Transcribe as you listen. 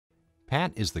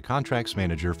Pat is the contracts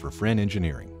manager for Fren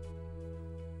Engineering.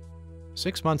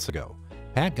 6 months ago,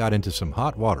 Pat got into some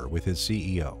hot water with his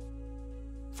CEO.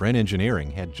 Fren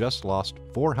Engineering had just lost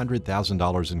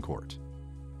 $400,000 in court.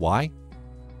 Why?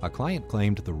 A client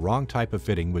claimed the wrong type of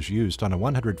fitting was used on a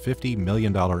 $150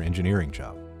 million engineering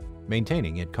job.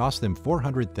 Maintaining it cost them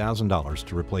 $400,000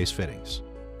 to replace fittings.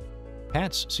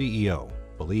 Pat's CEO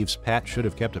believes Pat should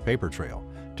have kept a paper trail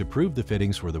to prove the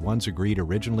fittings were the ones agreed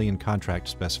originally in contract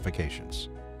specifications.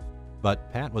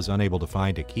 But Pat was unable to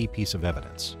find a key piece of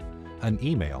evidence, an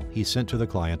email he sent to the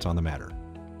client on the matter.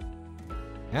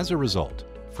 As a result,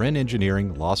 Fren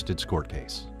Engineering lost its court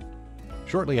case.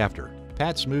 Shortly after,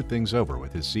 Pat smoothed things over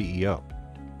with his CEO.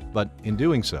 But in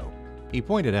doing so, he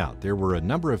pointed out there were a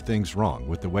number of things wrong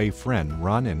with the way Fren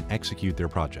run and execute their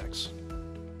projects.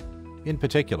 In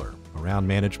particular, around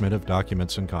management of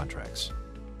documents and contracts.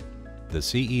 The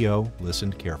CEO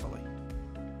listened carefully.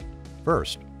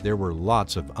 First, there were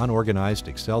lots of unorganized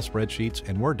Excel spreadsheets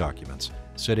and Word documents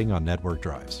sitting on network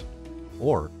drives,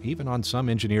 or even on some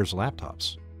engineers'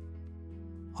 laptops.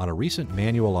 On a recent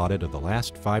manual audit of the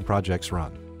last 5 projects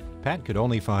run, Pat could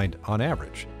only find, on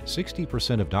average,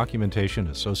 60% of documentation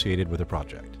associated with a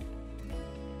project.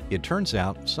 It turns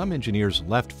out some engineers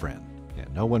left Fren,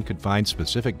 and no one could find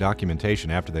specific documentation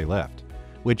after they left,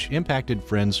 which impacted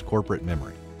Fren's corporate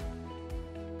memory.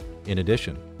 In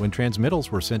addition, when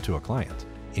transmittals were sent to a client,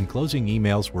 enclosing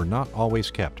emails were not always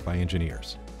kept by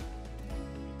engineers.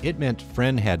 It meant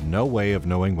Fren had no way of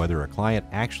knowing whether a client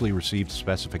actually received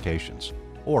specifications,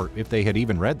 or if they had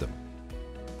even read them.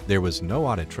 There was no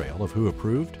audit trail of who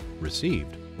approved,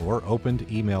 received, or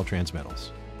opened email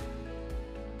transmittals.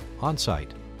 On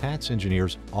site, Pat's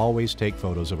engineers always take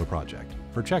photos of a project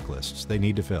for checklists they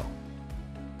need to fill.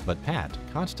 But Pat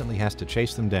constantly has to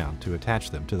chase them down to attach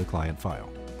them to the client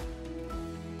file.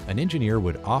 An engineer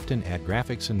would often add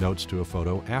graphics and notes to a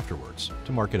photo afterwards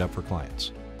to mark it up for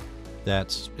clients.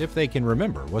 That's if they can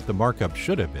remember what the markup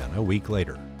should have been a week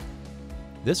later.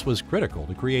 This was critical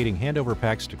to creating handover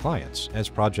packs to clients as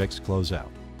projects close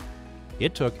out.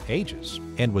 It took ages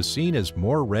and was seen as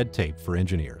more red tape for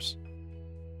engineers.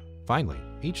 Finally,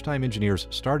 each time engineers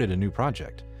started a new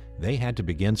project, they had to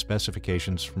begin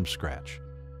specifications from scratch,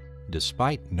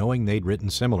 despite knowing they'd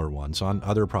written similar ones on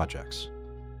other projects.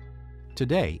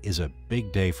 Today is a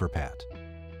big day for Pat.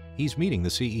 He's meeting the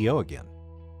CEO again,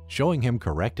 showing him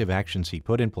corrective actions he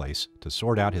put in place to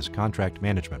sort out his contract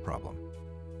management problem.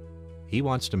 He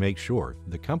wants to make sure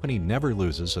the company never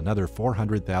loses another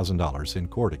 $400,000 in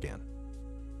court again.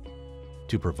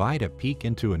 To provide a peek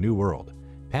into a new world,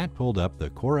 Pat pulled up the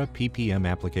Cora PPM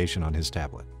application on his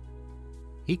tablet.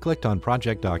 He clicked on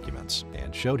Project Documents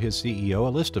and showed his CEO a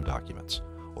list of documents,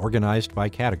 organized by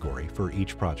category for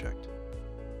each project.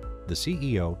 The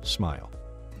CEO smiled.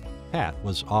 Pat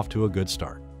was off to a good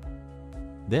start.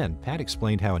 Then Pat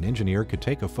explained how an engineer could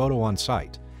take a photo on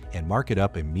site and mark it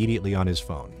up immediately on his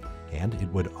phone, and it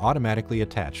would automatically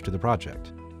attach to the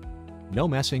project. No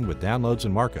messing with downloads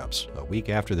and markups a week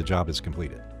after the job is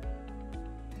completed.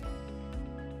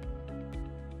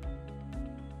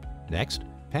 Next,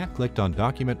 Pat clicked on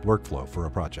Document Workflow for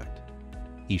a project.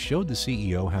 He showed the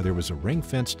CEO how there was a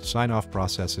ring-fenced sign-off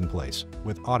process in place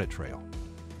with audit trail.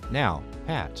 Now,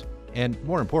 Pat, and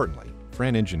more importantly,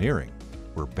 Fren Engineering,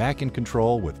 were back in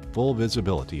control with full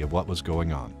visibility of what was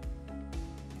going on.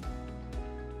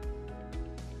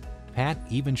 Pat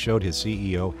even showed his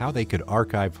CEO how they could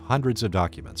archive hundreds of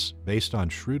documents based on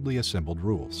shrewdly assembled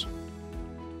rules.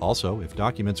 Also, if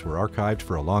documents were archived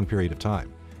for a long period of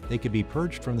time, they could be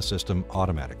purged from the system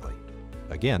automatically,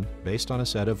 again based on a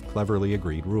set of cleverly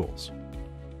agreed rules.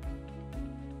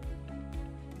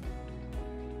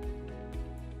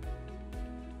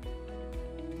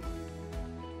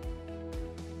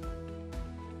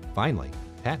 Finally,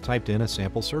 Pat typed in a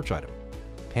sample search item,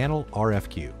 Panel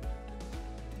RFQ.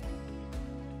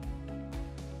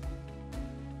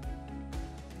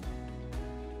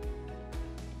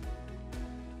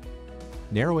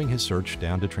 Narrowing his search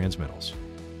down to transmittals.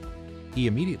 He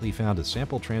immediately found a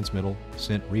sample transmittal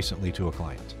sent recently to a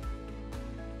client.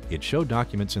 It showed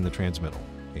documents in the transmittal,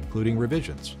 including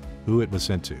revisions, who it was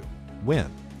sent to, when,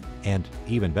 and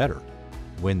even better,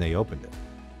 when they opened it.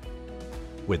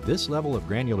 With this level of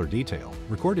granular detail,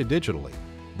 recorded digitally,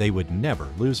 they would never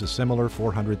lose a similar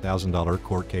 $400,000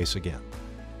 court case again.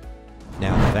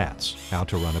 Now that's how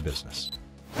to run a business.